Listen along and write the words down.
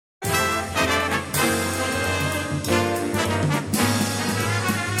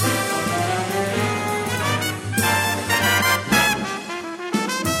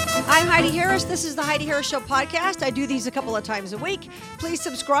Harris. This is the Heidi Harris Show podcast. I do these a couple of times a week. Please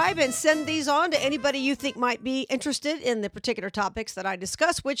subscribe and send these on to anybody you think might be interested in the particular topics that I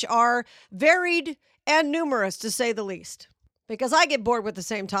discuss, which are varied and numerous, to say the least. Because I get bored with the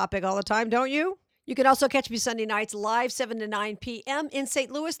same topic all the time, don't you? You can also catch me Sunday nights live, 7 to 9 p.m. in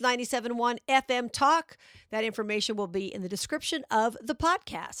St. Louis, 97.1 FM Talk. That information will be in the description of the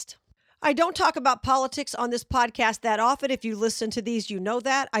podcast. I don't talk about politics on this podcast that often. If you listen to these, you know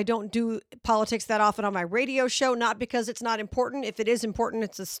that. I don't do politics that often on my radio show, not because it's not important. If it is important,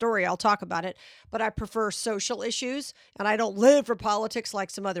 it's a story. I'll talk about it. But I prefer social issues, and I don't live for politics like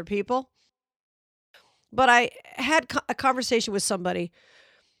some other people. But I had a conversation with somebody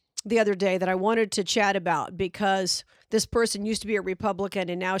the other day that I wanted to chat about because this person used to be a Republican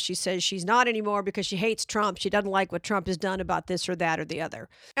and now she says she's not anymore because she hates Trump. She doesn't like what Trump has done about this or that or the other.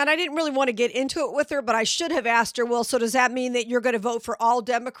 And I didn't really want to get into it with her, but I should have asked her, well, so does that mean that you're going to vote for all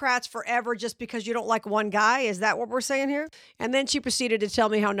Democrats forever just because you don't like one guy? Is that what we're saying here? And then she proceeded to tell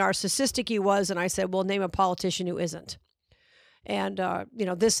me how narcissistic he was. And I said, well, name a politician who isn't. And,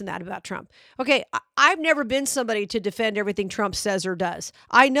 this and that about Trump. Okay, I've never been somebody to defend everything Trump says or does.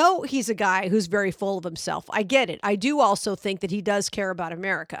 I know he's a guy who's very full of himself. I get it. I do also think that he does care about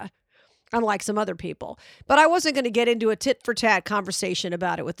America, unlike some other people. But I wasn't going to get into a tit-for-tat conversation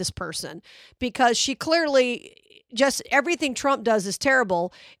about it with this person because she clearly just everything Trump does is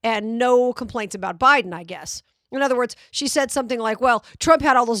terrible and no complaints about Biden, I guess. In other words, she said something like, well, Trump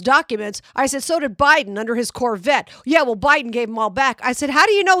had all those documents. I said, so did Biden under his Corvette. Yeah, well, Biden gave them all back. I said, how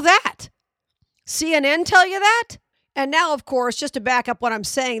do you know that? CNN tell you that? And now, of course, just to back up what I'm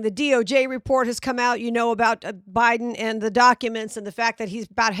saying, the DOJ report has come out, about Biden and the documents and the fact that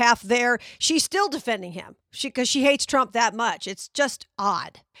he's about half there. She's still defending him because she hates Trump that much. It's just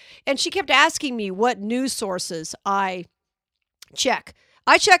odd. And she kept asking me what news sources I check.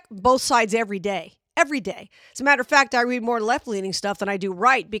 I check both sides every day. Every day. As a matter of fact, I read more left-leaning stuff than I do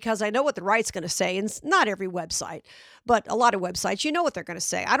right because I know what the right's going to say. And it's not every website, but a lot of websites, you know what they're going to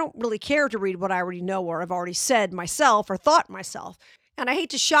say. I don't really care to read what I already know or I've already said myself or thought myself. And I hate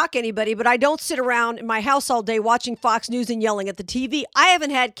to shock anybody, but I don't sit around in my house all day watching Fox News and yelling at the TV. I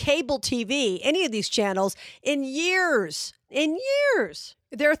haven't had cable TV, any of these channels, in years. In years.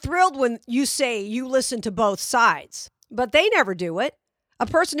 They're thrilled when you say you listen to both sides, but they never do it. A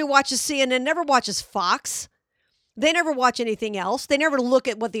person who watches CNN never watches Fox. They never watch anything else. They never look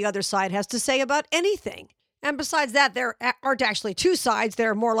at what the other side has to say about anything. And besides that, there aren't actually two sides. There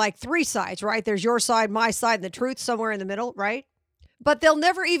are more like three sides, right? There's your side, my side, and the truth somewhere in the middle, right? But they'll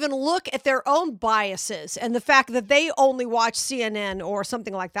never even look at their own biases and the fact that they only watch CNN or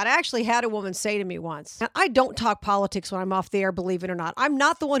something like that. I actually had a woman say to me once, I don't talk politics when I'm off the air, believe it or not. I'm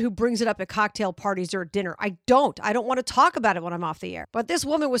not the one who brings it up at cocktail parties or at dinner. I don't want to talk about it when I'm off the air. But this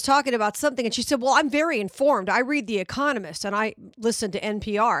woman was talking about something and she said, well, I'm very informed. I read The Economist and I listen to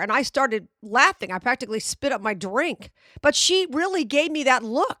NPR. And I started laughing. I practically spit up my drink. But she really gave me that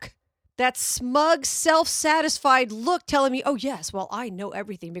look. That smug, self-satisfied look telling me, oh, yes, well, I know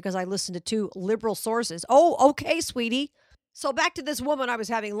everything because I listen to two liberal sources. Oh, okay, sweetie. So back to this woman I was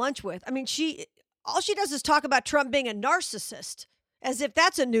having lunch with. I mean, all she does is talk about Trump being a narcissist, as if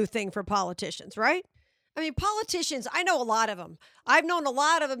that's a new thing for politicians, right? I mean, politicians, I know a lot of them. I've known a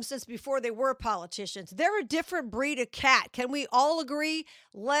lot of them since before they were politicians. They're a different breed of cat. Can we all agree?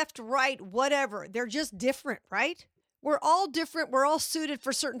 Left, right, whatever. They're just different, right? We're all different. We're all suited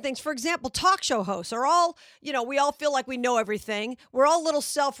for certain things. For example, talk show hosts are all, we all feel like we know everything. We're all a little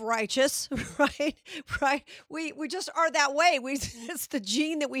self-righteous, right? Right? We just are that way. It's the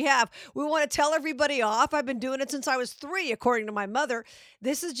gene that we have. We want to tell everybody off. I've been doing it since I was 3, according to my mother.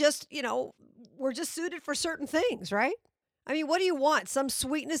 This is just, we're just suited for certain things, right? I mean, what do you want? Some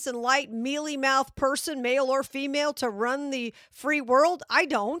sweetness and light, mealy-mouthed person, male or female, to run the free world? I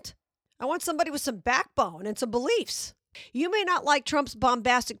don't. I want somebody with some backbone and some beliefs. You may not like Trump's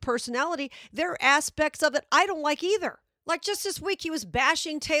bombastic personality. There are aspects of it I don't like either. Like just this week, he was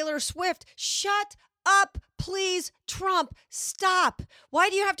bashing Taylor Swift. Shut up, please, Trump. Stop. Why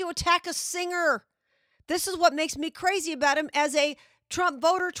do you have to attack a singer? This is what makes me crazy about him as a Trump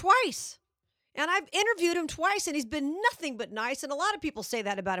voter twice. And I've interviewed him twice, and he's been nothing but nice. And a lot of people say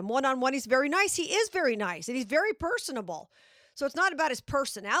that about him. One-on-one, he's very nice. He is very nice, and he's very personable. So it's not about his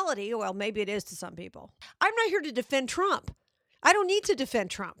personality. Well, maybe it is to some people. I'm not here to defend Trump. I don't need to defend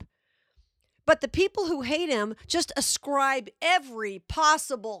Trump. But the people who hate him just ascribe every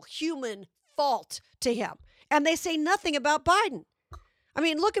possible human fault to him. And they say nothing about Biden. I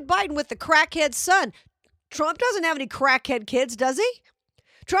mean, look at Biden with the crackhead son. Trump doesn't have any crackhead kids, does he?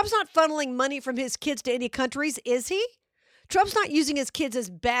 Trump's not funneling money from his kids to any countries, is he? Trump's not using his kids as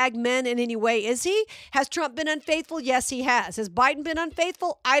bag men in any way, is he? Has Trump been unfaithful? Yes, he has. Has Biden been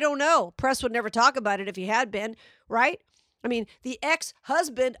unfaithful? I don't know. Press would never talk about it if he had been, right? I mean, the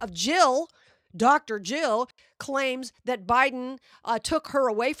ex-husband of Jill, Dr. Jill, claims that Biden took her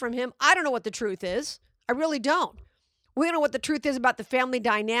away from him. I don't know what the truth is. I really don't. We don't know what the truth is about the family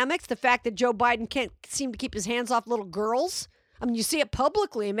dynamics, the fact that Joe Biden can't seem to keep his hands off little girls. I mean, you see it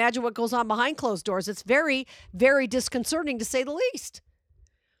publicly. Imagine what goes on behind closed doors. It's very, very disconcerting, to say the least.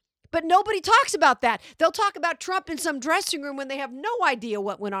 But nobody talks about that. They'll talk about Trump in some dressing room when they have no idea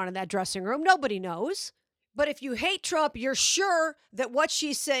what went on in that dressing room. Nobody knows. But if you hate Trump, you're sure that what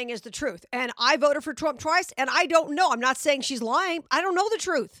she's saying is the truth. And I voted for Trump twice, and I don't know. I'm not saying she's lying. I don't know the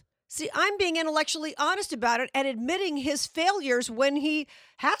truth. See, I'm being intellectually honest about it and admitting his failures when he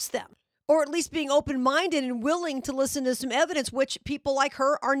has them, or at least being open-minded and willing to listen to some evidence, which people like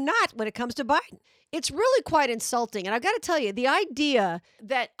her are not when it comes to Biden. It's really quite insulting. And I've got to tell you, the idea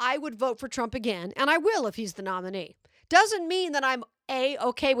that I would vote for Trump again, and I will if he's the nominee, doesn't mean that I'm A,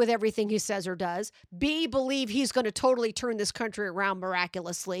 okay with everything he says or does, B, believe he's going to totally turn this country around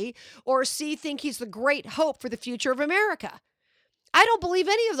miraculously, or C, think he's the great hope for the future of America. I don't believe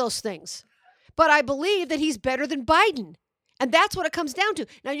any of those things, but I believe that he's better than Biden. And that's what it comes down to.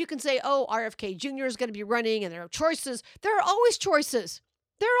 Now, you can say, oh, RFK Jr. is going to be running and there are choices. There are always choices.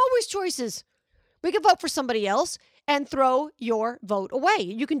 There are always choices. We can vote for somebody else and throw your vote away.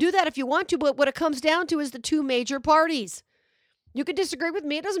 You can do that if you want to, but what it comes down to is the two major parties. You can disagree with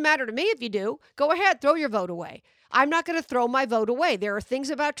me. It doesn't matter to me if you do. Go ahead, throw your vote away. I'm not going to throw my vote away. There are things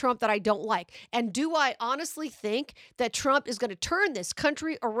about Trump that I don't like. And do I honestly think that Trump is going to turn this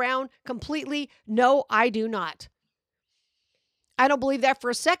country around completely? No, I do not. I don't believe that for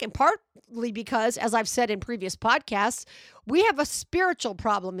a second, partly because, as I've said in previous podcasts, we have a spiritual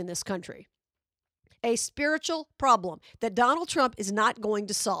problem in this country. A spiritual problem that Donald Trump is not going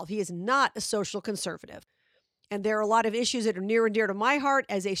to solve. He is not a social conservative. And there are a lot of issues that are near and dear to my heart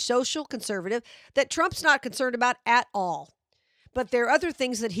as a social conservative that Trump's not concerned about at all. But there are other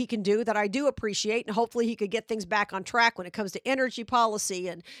things that he can do that I do appreciate, and hopefully he could get things back on track when it comes to energy policy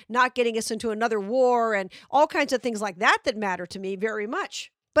and not getting us into another war and all kinds of things like that that matter to me very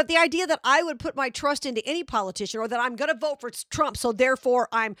much. But the idea that I would put my trust into any politician or that I'm going to vote for Trump, so therefore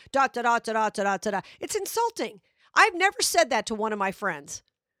I'm it's insulting. I've never said that to one of my friends.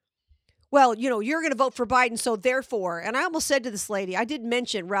 Well, you're going to vote for Biden, so therefore, and I almost said to this lady, I did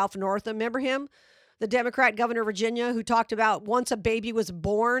mention Ralph Northam. Remember him? The Democrat governor of Virginia who talked about once a baby was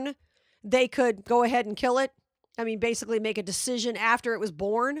born, they could go ahead and kill it. I mean, basically make a decision after it was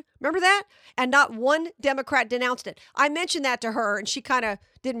born. Remember that? And not one Democrat denounced it. I mentioned that to her, and she kind of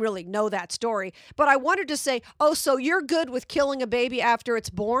didn't really know that story. But I wanted to say, oh, so you're good with killing a baby after it's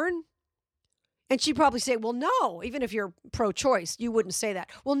born? And she'd probably say, well, no. Even if you're pro-choice, you wouldn't say that.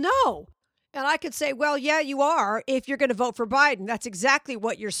 Well, no. And I could say, well, yeah, you are if you're going to vote for Biden. That's exactly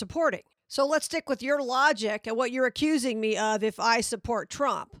what you're supporting. So let's stick with your logic and what you're accusing me of if I support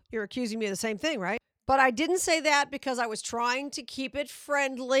Trump. You're accusing me of the same thing, right? But I didn't say that because I was trying to keep it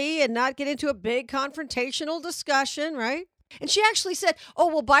friendly and not get into a big confrontational discussion, right? And she actually said, oh,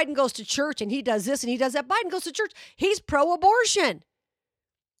 well, Biden goes to church and he does this and he does that. Biden goes to church. He's pro-abortion.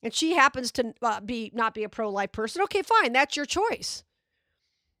 And she happens to not be a pro-life person. Okay, fine. That's your choice.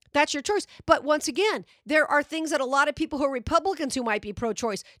 That's your choice. But once again, there are things that a lot of people who are Republicans who might be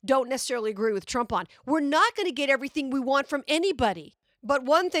pro-choice don't necessarily agree with Trump on. We're not going to get everything we want from anybody. But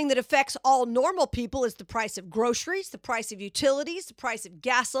one thing that affects all normal people is the price of groceries, the price of utilities, the price of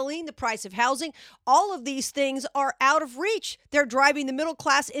gasoline, the price of housing. All of these things are out of reach. They're driving the middle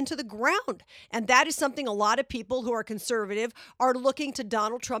class into the ground. And that is something a lot of people who are conservative are looking to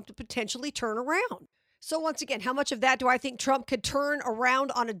Donald Trump to potentially turn around. So once again, how much of that do I think Trump could turn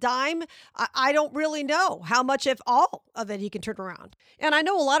around on a dime? I don't really know how much, if all of it, he can turn around. And I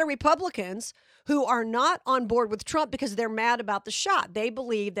know a lot of Republicans who are not on board with Trump because they're mad about the shot. They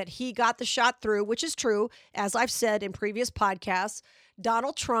believe that he got the shot through, which is true. As I've said in previous podcasts,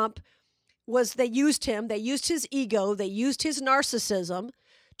 Donald Trump they used him, they used his ego, they used his narcissism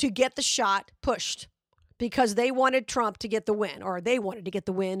to get the shot pushed. Because they wanted Trump to get the win, or they wanted to get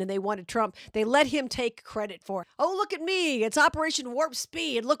the win, and they wanted Trump. They let him take credit for it. Oh, look at me. It's Operation Warp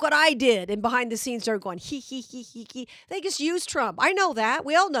Speed. Look what I did. And behind the scenes, they're going, he. They just used Trump. I know that.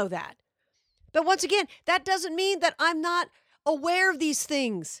 We all know that. But once again, that doesn't mean that I'm not aware of these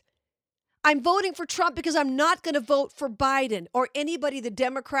things. I'm voting for Trump because I'm not going to vote for Biden or anybody the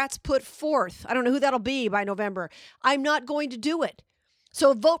Democrats put forth. I don't know who that'll be by November. I'm not going to do it.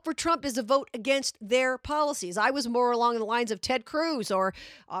 So a vote for Trump is a vote against their policies. I was more along the lines of Ted Cruz or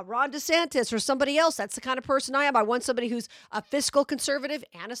Ron DeSantis or somebody else. That's the kind of person I am. I want somebody who's a fiscal conservative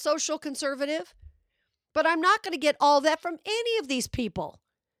and a social conservative. But I'm not going to get all that from any of these people.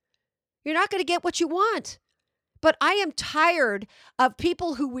 You're not going to get what you want. But I am tired of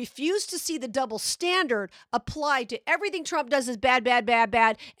people who refuse to see the double standard applied to everything Trump does is bad, bad, bad,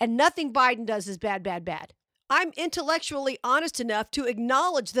 bad, and nothing Biden does is bad, bad, bad. I'm intellectually honest enough to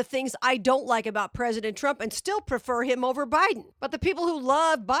acknowledge the things I don't like about President Trump and still prefer him over Biden. But the people who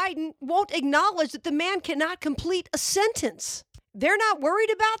love Biden won't acknowledge that the man cannot complete a sentence. They're not worried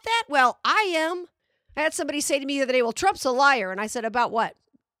about that? Well, I am. I had somebody say to me the other day, well, Trump's a liar. And I said, about what?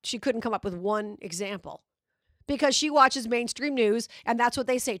 She couldn't come up with one example. Because she watches mainstream news, and that's what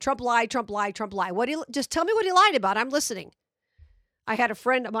they say. Trump lied, Trump lied, Trump lied. Just tell me what he lied about. I'm listening. I had a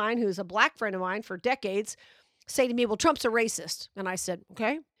friend of mine who's a black friend of mine for decades say to me, well, Trump's a racist. And I said,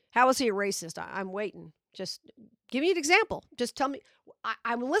 okay, how is he a racist? I'm waiting. Just give me an example. Just tell me.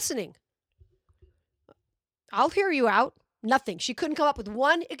 I'm listening. I'll hear you out. Nothing. She couldn't come up with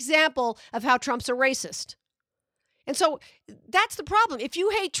one example of how Trump's a racist. And so that's the problem. If you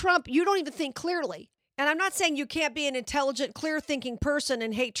hate Trump, you don't even think clearly. And I'm not saying you can't be an intelligent, clear-thinking person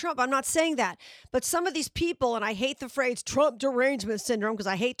and hate Trump. I'm not saying that. But some of these people, and I hate the phrase Trump derangement syndrome because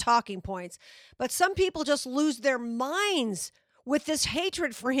I hate talking points, but some people just lose their minds with this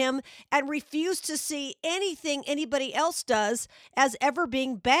hatred for him and refuse to see anything anybody else does as ever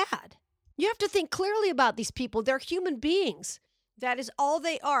being bad. You have to think clearly about these people. They're human beings. That is all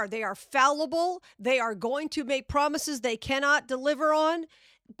they are. They are fallible. They are going to make promises they cannot deliver on.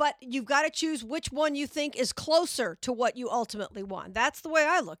 But you've got to choose which one you think is closer to what you ultimately want. That's the way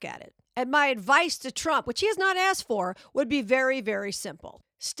I look at it. And my advice to Trump, which he has not asked for, would be very, very simple.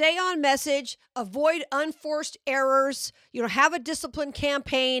 Stay on message, avoid unforced errors, have a disciplined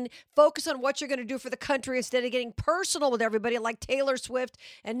campaign, focus on what you're going to do for the country instead of getting personal with everybody like Taylor Swift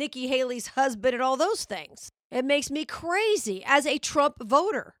and Nikki Haley's husband and all those things. It makes me crazy as a Trump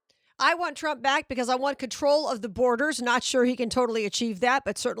voter. I want Trump back because I want control of the borders. Not sure he can totally achieve that,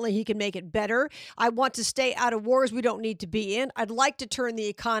 but certainly he can make it better. I want to stay out of wars we don't need to be in. I'd like to turn the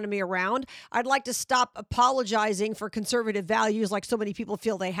economy around. I'd like to stop apologizing for conservative values like so many people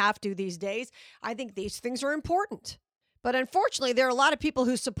feel they have to these days. I think these things are important. But unfortunately, there are a lot of people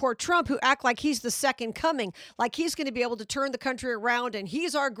who support Trump who act like he's the second coming, like he's going to be able to turn the country around and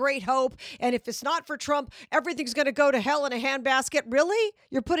he's our great hope. And if it's not for Trump, everything's going to go to hell in a handbasket. Really?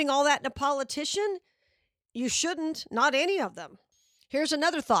 You're putting all that in a politician? You shouldn't. Not any of them. Here's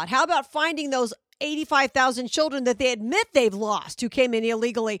another thought. How about finding those 85,000 children that they admit they've lost who came in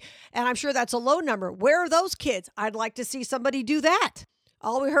illegally? And I'm sure that's a low number. Where are those kids? I'd like to see somebody do that.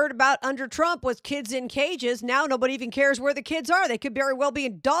 All we heard about under Trump was kids in cages. Now nobody even cares where the kids are. They could very well be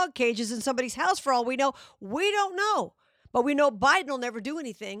in dog cages in somebody's house for all we know. We don't know. But we know Biden will never do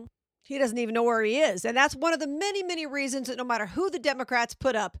anything. He doesn't even know where he is. And that's one of the many, many reasons that no matter who the Democrats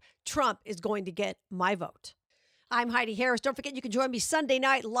put up, Trump is going to get my vote. I'm Heidi Harris. Don't forget you can join me Sunday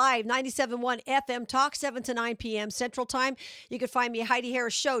night live, 97.1 FM Talk, 7 to 9 p.m. Central Time. You can find me at Heidi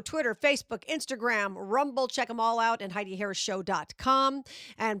Harris Show, Twitter, Facebook, Instagram, Rumble. Check them all out at HeidiHarrisShow.com.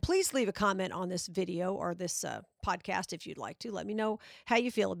 And please leave a comment on this video or this podcast if you'd like to. Let me know how you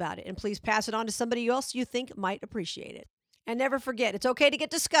feel about it. And please pass it on to somebody else you think might appreciate it. And never forget, it's okay to get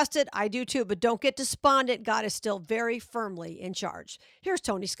disgusted. I do too, but don't get despondent. God is still very firmly in charge. Here's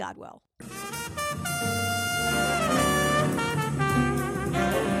Tony Scottwell.